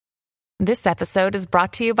This episode is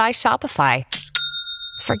brought to you by Shopify.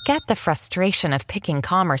 Forget the frustration of picking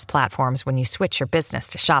commerce platforms when you switch your business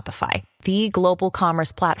to Shopify, the global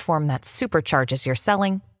commerce platform that supercharges your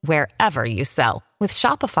selling wherever you sell. With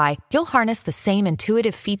Shopify, you'll harness the same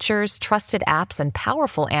intuitive features, trusted apps, and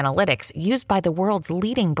powerful analytics used by the world's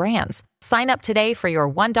leading brands. Sign up today for your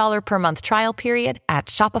 $1 per month trial period at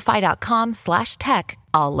shopify.com/tech,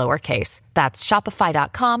 all lowercase. That's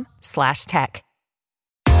shopify.com/tech.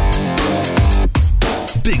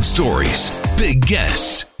 Big stories, big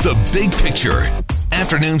guests, the big picture.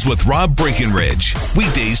 Afternoons with Rob Breckenridge.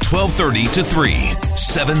 Weekdays 12:30 to 3,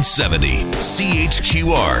 770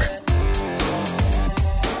 CHQR.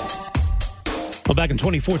 Well, back in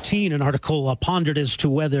 2014, an article pondered as to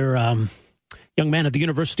whether young man at the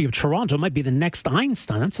University of Toronto might be the next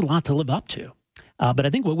Einstein. That's a lot to live up to. But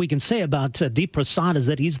I think what we can say about Deep Prasad is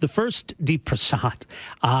that he's the first Deep Prasad.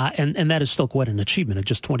 And that is still quite an achievement at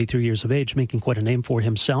just 23 years of age, making quite a name for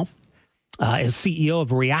himself. As CEO of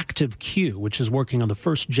ReactiveQ, which is working on the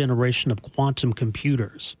first generation of quantum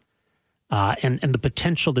computers. And the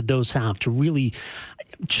potential that those have to really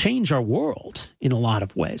change our world in a lot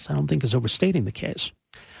of ways, I don't think is overstating the case.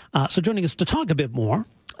 So joining us to talk a bit more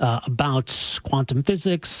about quantum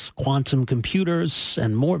physics, quantum computers,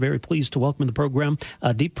 and more. Very pleased to welcome in the program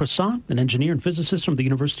Deep Prasad, an engineer and physicist from the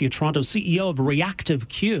University of Toronto, CEO of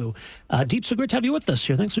ReactiveQ. Deep, so great to have you with us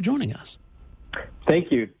here. Thanks for joining us.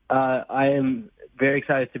 Thank you. I am very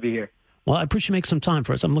excited to be here. Well, I appreciate you making some time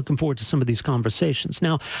for us. I'm looking forward to some of these conversations.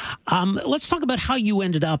 Now, let's talk about how you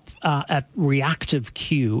ended up at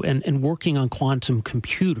ReactiveQ and working on quantum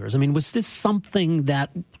computers. I mean, was this something that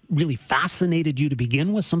really fascinated you to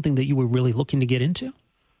begin with, something that you were really looking to get into?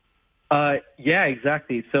 Yeah,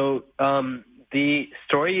 exactly. So the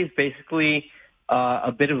story is basically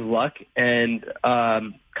a bit of luck and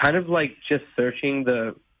kind of like just searching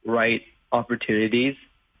the right opportunities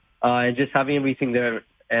and just having everything there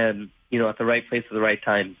and, at the right place at the right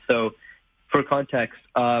time. So for context,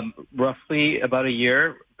 roughly about a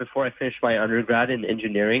year before I finished my undergrad in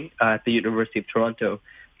engineering at the University of Toronto,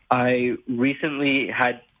 I recently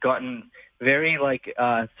had gotten very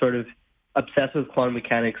sort of obsessed with quantum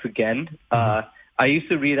mechanics again. I used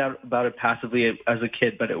to read out about it passively as a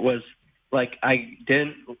kid, but it was like I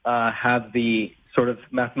didn't have the sort of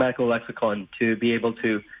mathematical lexicon to be able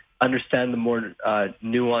to understand the more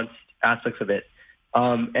nuanced aspects of it.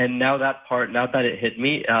 And now that it hit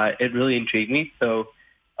me, it really intrigued me. So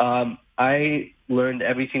I learned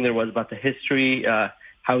everything there was about the history,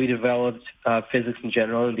 how we developed physics in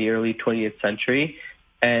general in the early 20th century.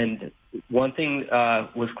 And one thing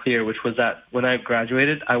was clear, which was that when I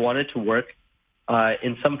graduated, I wanted to work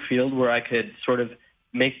in some field where I could sort of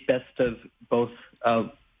make the best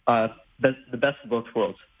of both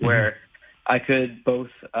worlds, where I could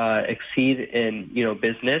both exceed in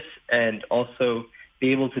business and also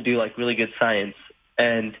be able to do really good science.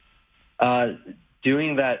 And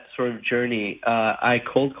doing that sort of journey, I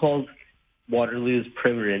cold called Waterloo's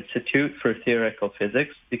Perimeter Institute for Theoretical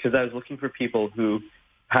Physics because I was looking for people who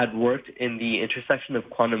had worked in the intersection of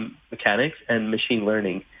quantum mechanics and machine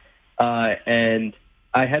learning. And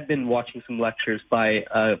I had been watching some lectures by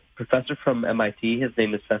a professor from MIT. His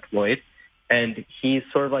name is Seth Lloyd. And he's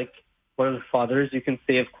sort of like one of the fathers, you can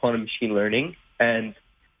say, of quantum machine learning. And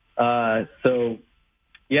I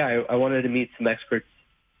wanted to meet some experts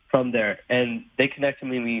from there. And they connected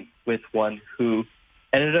me with one who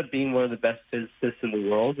ended up being one of the best physicists in the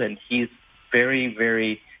world. And he's very,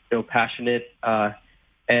 very passionate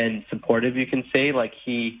and supportive, you can say. Like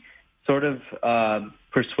he sort of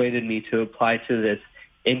persuaded me to apply to this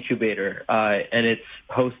incubator. And it's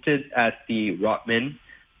hosted at the Rotman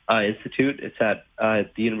Institute. It's at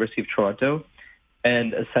the University of Toronto.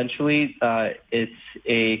 And essentially, it's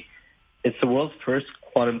the world's first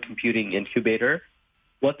quantum computing incubator.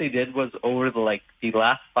 What they did was over the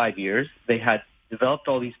last 5 years, they had developed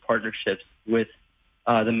all these partnerships with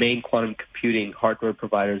the main quantum computing hardware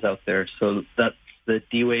providers out there. So that's the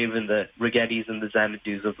D-Wave and the Rigettis and the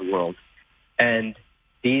Xanadus of the world. And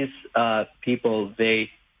these people,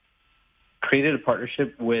 they created a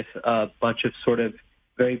partnership with a bunch of sort of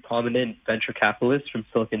very prominent venture capitalists from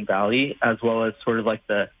Silicon Valley, as well as sort of like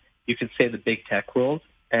the big tech world.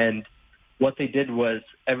 And what they did was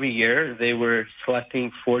every year they were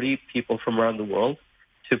selecting 40 people from around the world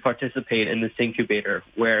to participate in this incubator,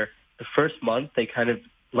 where the first month they kind of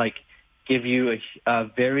give you a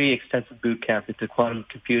very extensive boot camp into quantum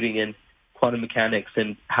computing and quantum mechanics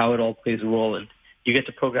and how it all plays a role. And you get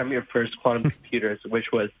to program your first quantum computers,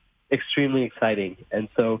 which was extremely exciting. And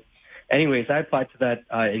so anyways, I applied to that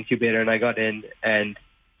incubator and I got in, and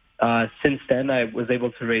since then, I was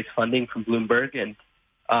able to raise funding from Bloomberg and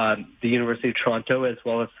the University of Toronto, as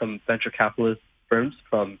well as some venture capitalist firms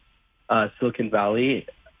from Silicon Valley.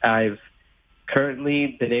 I've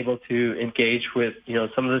currently been able to engage with,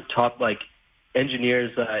 some of the top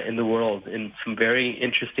engineers in the world in some very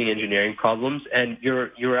interesting engineering problems. And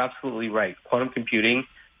you're absolutely right. Quantum computing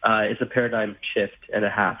is a paradigm shift and a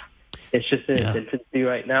half. It's just in its infancy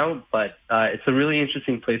right now, but it's a really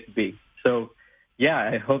interesting place to be. So, yeah,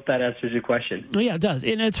 I hope that answers your question. Oh, yeah, it does.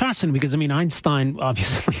 And it's fascinating because, Einstein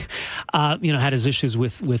obviously, had his issues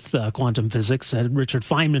with quantum physics. Richard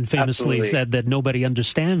Feynman famously said that nobody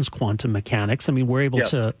understands quantum mechanics. We're able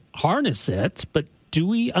to harness it, but do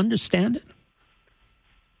we understand it?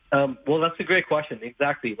 Well, that's a great question.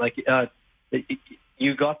 Exactly.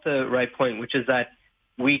 You got the right point, which is that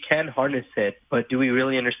we can harness it, but do we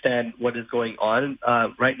really understand what is going on?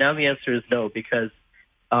 Right now, the answer is no, because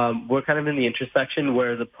we're kind of in the intersection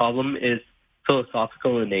where the problem is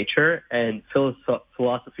philosophical in nature, and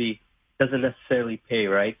philosophy doesn't necessarily pay,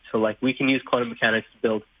 right? So, we can use quantum mechanics to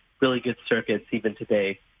build really good circuits even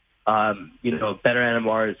today, better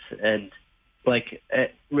NMRs, and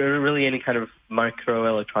really any kind of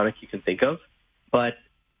microelectronic you can think of. But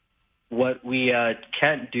what we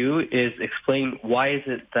can't do is explain why is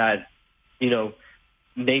it that,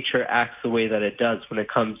 nature acts the way that it does when it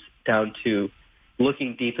comes down to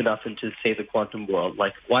looking deep enough into, say, the quantum world.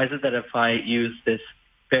 Why is it that if I use this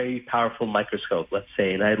very powerful microscope, let's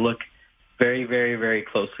say, and I look very, very, very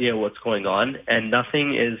closely at what's going on, and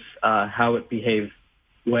nothing is how it behaves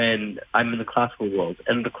when I'm in the classical world.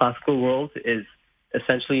 And the classical world is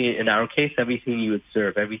essentially, in our case, everything you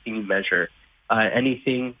observe, everything you measure.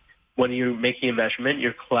 Anything, when you're making a measurement,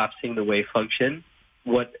 you're collapsing the wave function.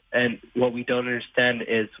 What we don't understand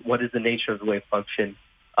is what is the nature of the wave function.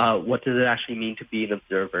 What does it actually mean to be an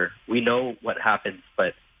observer? We know what happens,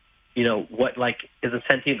 but, what is a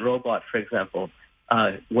sentient robot, for example,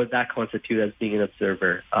 would that constitute as being an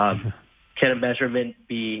observer? Can a measurement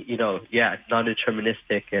be,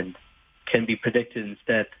 non-deterministic and can be predicted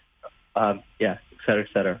instead? Et cetera, et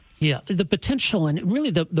cetera. Yeah, the potential and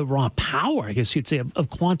really the raw power, I guess you'd say, of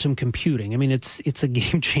quantum computing. It's a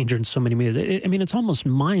game changer in so many ways. It's almost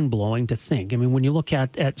mind-blowing to think. When you look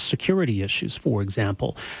at security issues, for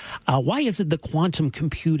example, why is it that quantum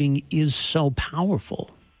computing is so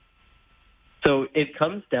powerful? So it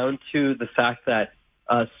comes down to the fact that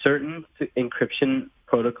certain encryption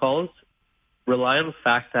protocols rely on the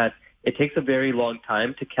fact that it takes a very long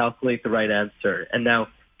time to calculate the right answer. And now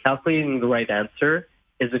calculating the right answer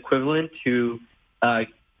is equivalent to,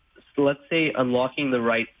 let's say, unlocking the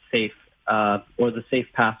right safe or the safe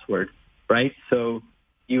password, right? So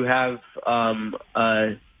you have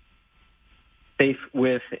a safe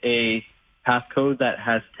with a passcode that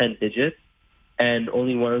has 10 digits, and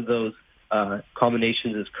only one of those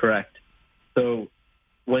combinations is correct. So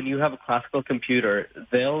when you have a classical computer,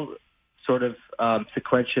 they'll sort of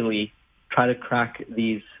sequentially try to crack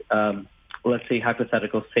these, let's say,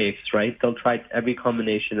 hypothetical safes, right? They'll try every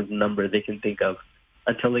combination of number they can think of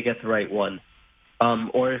until they get the right one.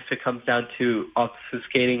 Or if it comes down to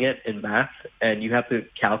obfuscating it in math and you have to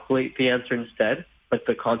calculate the answer instead, but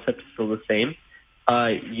the concept is still the same,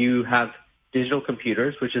 you have digital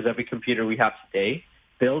computers, which is every computer we have today.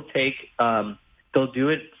 They'll do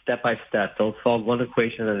it step by step. They'll solve one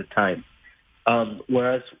equation at a time.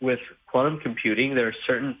 Whereas with quantum computing, there are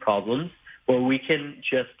certain problems where we can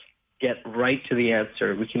just get right to the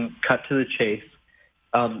answer. We can cut to the chase.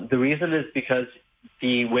 The reason is because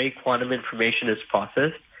the way quantum information is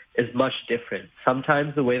processed is much different.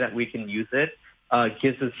 Sometimes the way that we can use it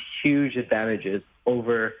gives us huge advantages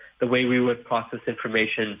over the way we would process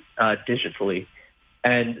information digitally.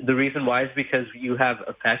 And the reason why is because you have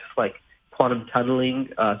effects like quantum tunneling,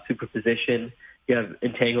 superposition, you have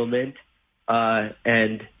entanglement,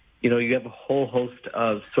 and you have a whole host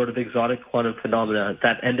of sort of exotic quantum phenomena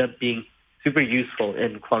that end up being super useful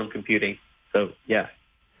in quantum computing. So, yeah.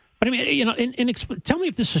 But tell me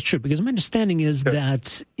if this is true, because my understanding is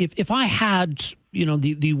that if I had,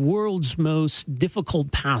 the world's most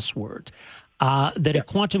difficult password, that a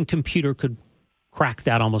quantum computer could crack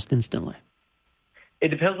that almost instantly. It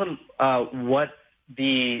depends on what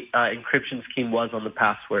the encryption scheme was on the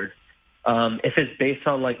password. If it's based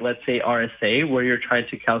on, let's say, RSA, where you're trying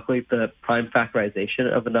to calculate the prime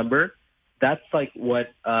factorization of a number, that's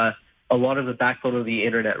what a lot of the backbone of the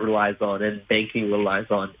internet relies on and banking relies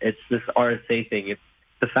on. It's this RSA thing. It's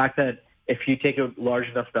the fact that if you take a large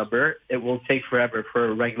enough number, it will take forever for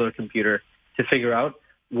a regular computer to figure out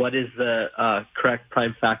what is the correct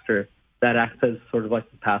prime factor that acts as sort of like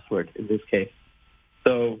the password in this case.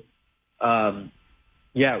 So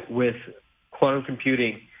with quantum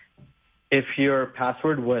computing, if your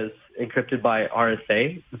password was encrypted by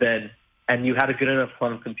RSA, and you had a good enough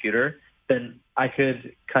quantum computer, then I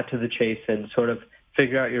could cut to the chase and sort of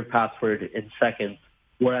figure out your password in seconds.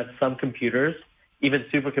 Whereas some computers, even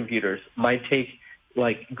supercomputers, might take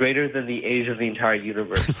like greater than the age of the entire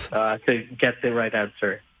universe to get the right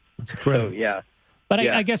answer. That's incredible. So, yeah. But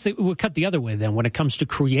I guess it would cut the other way then when it comes to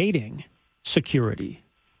creating security.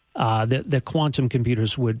 The quantum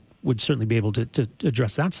computers would certainly be able to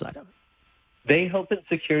address that side of it. They help in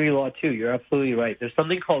security law too. You're absolutely right. There's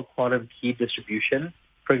something called quantum key distribution,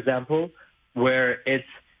 for example, where it's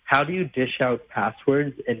how do you dish out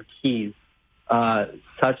passwords and keys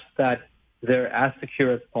such that they're as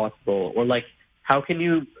secure as possible, or like how can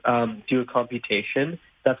you do a computation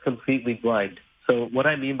that's completely blind? So what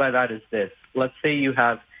I mean by that is this. Let's say you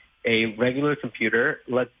have a regular computer,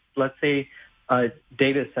 let's say a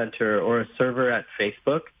data center or a server at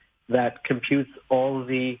Facebook that computes all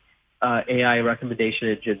the AI recommendation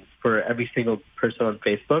engines for every single person on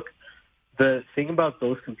Facebook. The thing about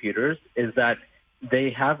those computers is that they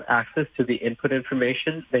have access to the input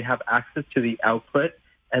information, they have access to the output,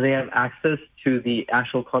 and they have access to the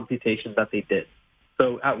actual computation that they did.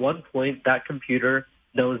 So at one point, that computer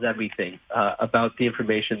knows everything about the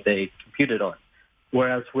information they computed on.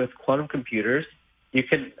 Whereas with quantum computers, you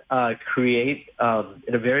can create,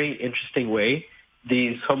 in a very interesting way,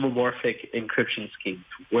 these homomorphic encryption schemes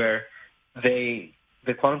where the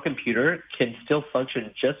quantum computer can still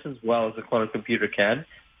function just as well as a quantum computer can,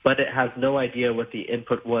 but it has no idea what the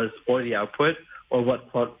input was or the output or what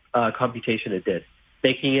computation it did,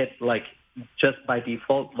 making it, like, just by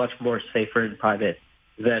default, much more safer and private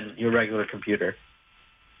than your regular computer.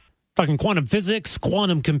 Talking quantum physics,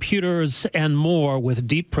 quantum computers, and more with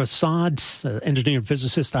Deep Prasad, engineer and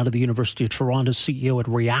physicist out of the University of Toronto, CEO at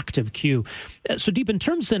ReactiveQ. So, Deep, in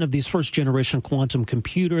terms then of these first-generation quantum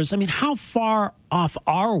computers, I mean, how far off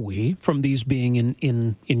are we from these being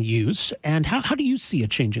in use, and how do you see it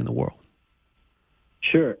changing the world?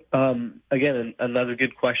 Sure. Again, another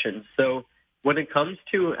good question. So, when it comes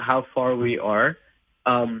to how far we are,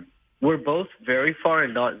 we're both very far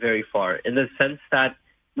and not very far, in the sense that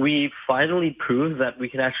we finally proved that we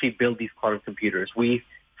can actually build these quantum computers. We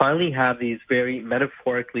finally have these very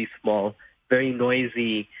metaphorically small, very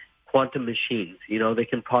noisy quantum machines. You know, they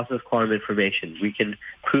can process quantum information. We can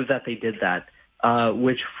prove that they did that,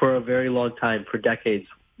 which for a very long time, for decades,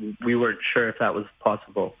 we weren't sure if that was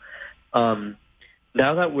possible. Now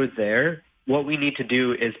that we're there, what we need to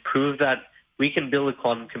do is prove that we can build a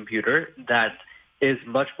quantum computer that is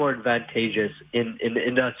much more advantageous in an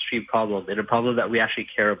industry problem, in a problem that we actually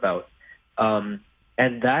care about.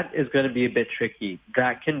 And that is going to be a bit tricky.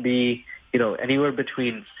 That can be, anywhere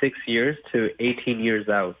between 6 years to 18 years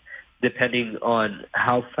out, depending on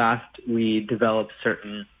how fast we develop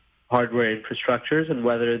certain hardware infrastructures and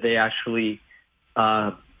whether they actually,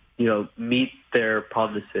 meet their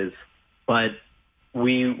promises. But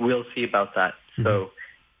we will see about that. Mm-hmm. So,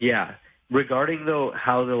 yeah. Regarding, though,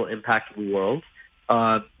 how they'll impact the world,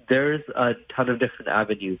 there's a ton of different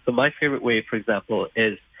avenues. So my favorite way, for example,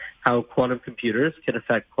 is how quantum computers can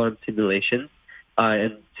affect quantum simulations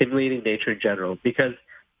and simulating nature in general. Because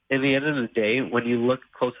in the end of the day, when you look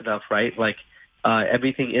close enough, right,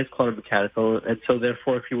 everything is quantum mechanical. And so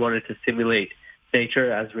therefore, if you wanted to simulate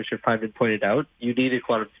nature, as Richard Feynman pointed out, you need a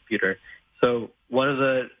quantum computer. So one of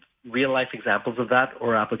the real-life examples of that,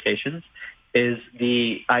 or applications, is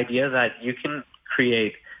the idea that you can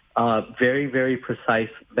create very, very precise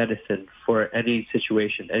medicine for any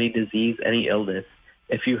situation, any disease, any illness,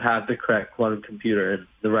 if you have the correct quantum computer and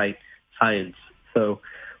the right science. So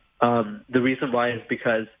the reason why is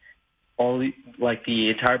because the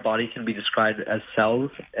entire body can be described as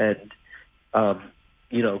cells and,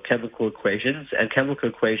 chemical equations, and chemical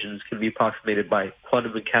equations can be approximated by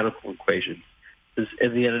quantum mechanical equations. Because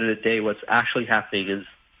in the end of the day, what's actually happening is,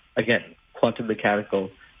 again, quantum mechanical.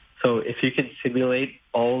 So if you can simulate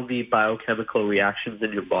all the biochemical reactions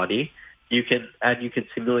in your body, you can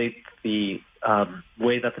simulate the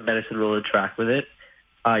way that the medicine will interact with it.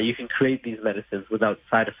 You can create these medicines without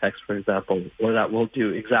side effects, for example, or that will do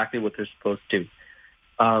exactly what they're supposed to.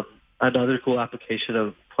 Another cool application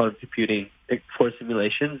of quantum computing for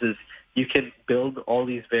simulations is you can build all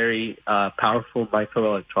these very powerful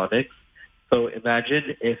microelectronics. So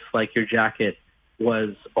imagine if, your jacket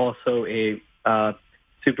was also a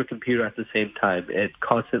supercomputer at the same time. It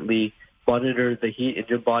constantly monitored the heat in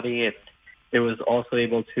your body, and it was also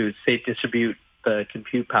able to safe distribute the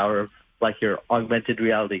compute power of your augmented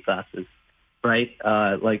reality glasses, right?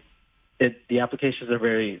 The applications are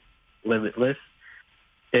very limitless.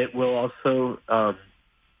 It will also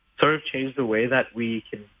sort of changed the way that we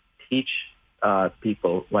can teach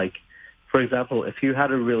people. Like, for example, if you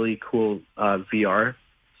had a really cool VR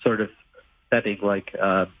sort of setting, like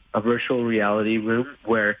a virtual reality room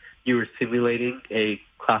where you were simulating a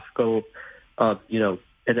classical, an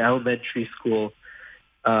elementary school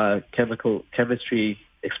chemistry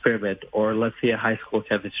experiment, or let's say a high school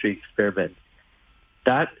chemistry experiment,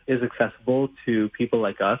 that is accessible to people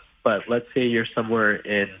like us. But let's say you're somewhere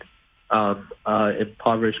in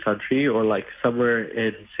impoverished country, or like somewhere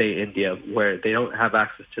in, say, India, where they don't have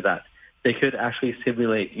access to that. They could actually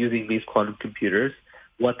simulate, using these quantum computers,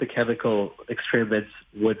 what the chemical experiments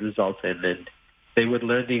would result in, and they would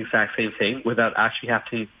learn the exact same thing without actually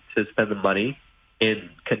having to spend the money in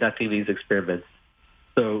conducting these experiments.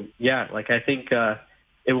 So yeah, like I think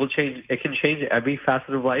it will change. It can change every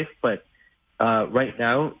facet of life, but right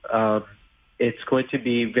now it's going to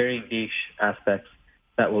be very niche aspects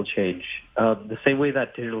that will change. The same way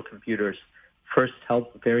that digital computers first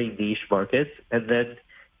helped very niche markets, and then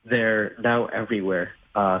they're now everywhere.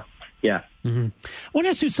 Yeah. Mm-hmm. I want to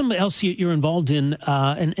ask you something else you're involved in,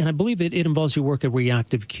 and I believe it involves your work at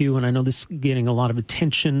ReactiveQ, and I know this is getting a lot of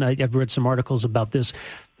attention. I've read some articles about this.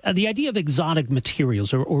 The idea of exotic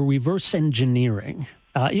materials or reverse engineering.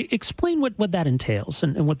 Explain what that entails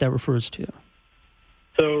and what that refers to.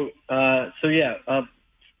 So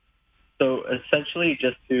essentially,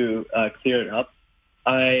 just to clear it up,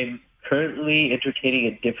 I'm currently entertaining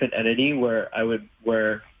a different entity where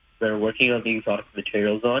they're working on the exotic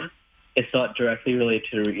materials on. It's not directly related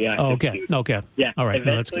to ReactiveQ. Oh, okay. Yeah. All right.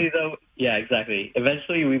 Eventually, though, yeah, exactly.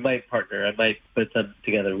 Eventually, we might partner. I might put them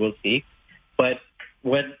together. We'll see. But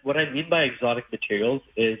what I mean by exotic materials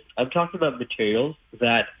is I'm talking about materials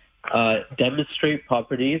that demonstrate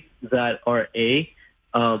properties that are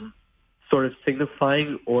sort of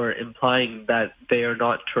signifying or implying that they are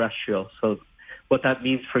not terrestrial. So what that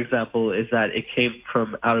means, for example, is that it came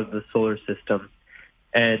from out of the solar system,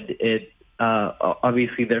 and it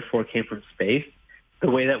obviously therefore came from space. The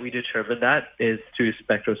way that we determine that is through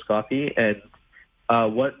spectroscopy, and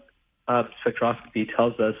what spectroscopy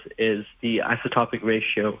tells us is the isotopic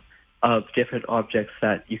ratio of different objects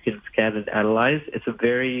that you can scan and analyze. It's a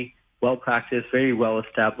very well-practiced, very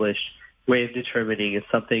well-established way of determining if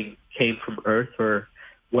something came from Earth or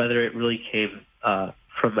whether it really came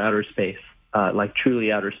from outer space, like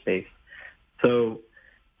truly outer space. So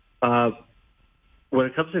when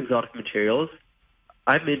it comes to exotic materials,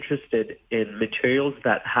 I'm interested in materials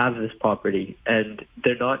that have this property, and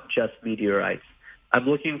they're not just meteorites. I'm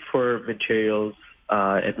looking for materials,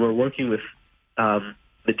 and we're working with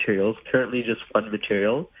materials, currently just one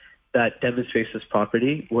material, that demonstrates this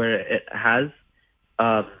property, where it has,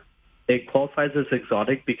 it qualifies as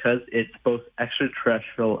exotic because it's both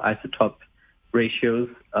extraterrestrial isotope ratios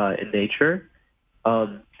in nature,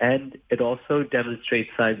 and it also demonstrates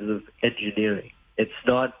signs of engineering. It's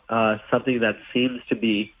not something that seems to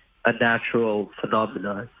be a natural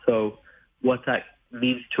phenomenon. So what that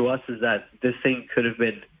means to us is that this thing could have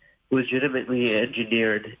been legitimately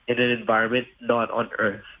engineered in an environment not on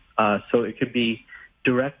Earth. So it could be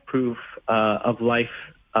direct proof of life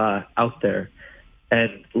out there,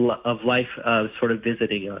 and of life sort of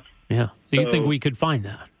visiting us. Yeah. Do you think we could find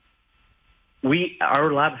that?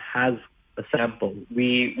 Our lab has a sample.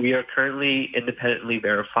 We are currently independently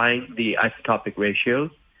verifying the isotopic ratios.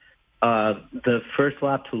 The first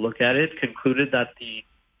lab to look at it concluded that the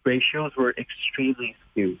ratios were extremely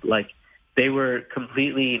skewed. Like, they were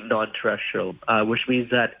completely non-terrestrial, which means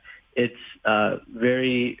that it's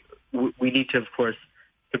we need to, of course,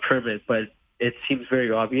 confirm it, but it seems very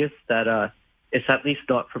obvious that it's at least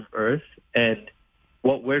not from Earth. And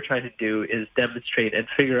what we're trying to do is demonstrate and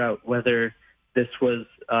figure out whether this was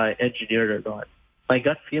engineered or not. My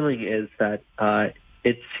gut feeling is that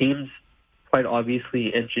it seems quite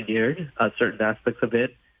obviously engineered. Certain aspects of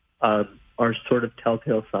it are sort of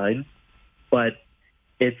telltale signs, but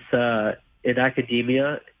it's in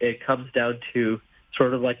academia, it comes down to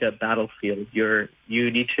sort of like a battlefield. You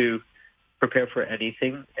need to prepare for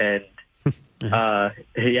anything, and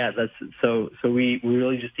that's so. We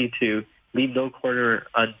really just need to leave no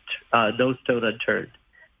stone unturned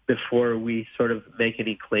before we sort of make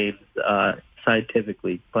any claims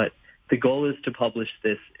scientifically. But the goal is to publish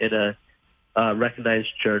this in a recognized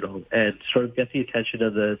journal and sort of get the attention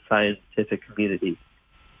of the scientific community.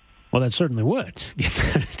 Well, that certainly would get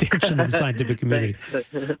the attention of the scientific community.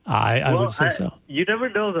 I would say so. You never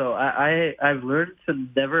know, though. I've learned to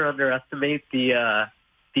never underestimate the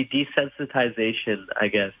desensitization, I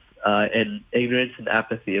guess, and ignorance and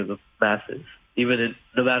apathy of the masses,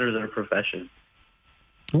 no matter their profession.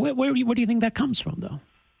 Where do you think that comes from, though?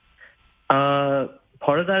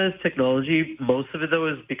 Part of that is technology. Most of it, though,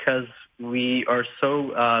 is because we are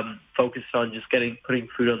so focused on just putting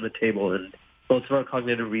food on the table, and most of our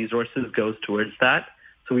cognitive resources goes towards that.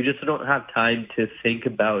 So we just don't have time to think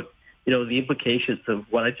about, the implications of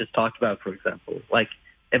what I just talked about, for example. Like,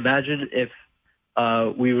 imagine if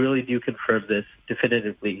we really do confirm this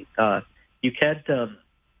definitively. You can't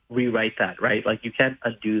rewrite that, right? Like, you can't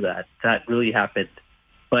undo that. That really happened.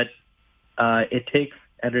 But it takes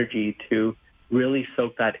energy to really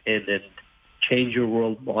soak that in and change your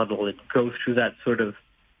world model and go through that sort of,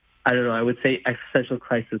 I would say existential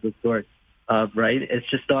crisis of sorts, right? It's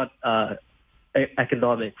just not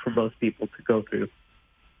economic for most people to go through.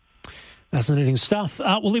 Fascinating stuff.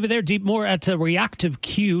 We'll leave it there, Deep. More at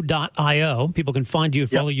reactiveq.io. People can find you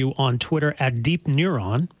and follow you on Twitter at Deep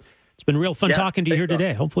Neuron. It's been real fun talking to you here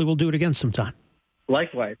today. Hopefully we'll do it again sometime.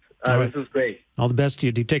 Likewise. This was great. All the best to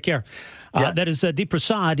you, Deep. Take care. That is Deep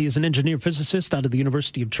Prasad. He is an engineer physicist out of the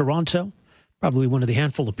University of Toronto. Probably one of the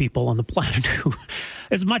handful of people on the planet who,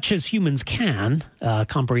 as much as humans can,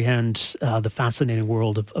 comprehend the fascinating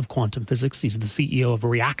world of quantum physics. He's the CEO of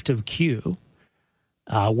ReactiveQ,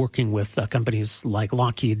 working with companies like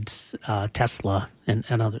Lockheed, Tesla,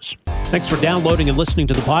 and others. Thanks for downloading and listening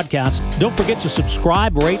to the podcast. Don't forget to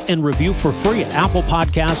subscribe, rate, and review for free at Apple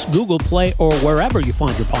Podcasts, Google Play, or wherever you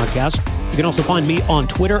find your podcast. You can also find me on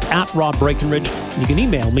Twitter at Rob Breckenridge, and you can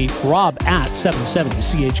email me,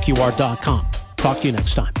 rob@770chqr.com. Talk to you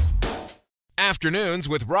next time. Afternoons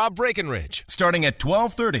with Rob Breckenridge, starting at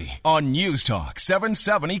 12:30 on News Talk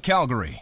 770 Calgary.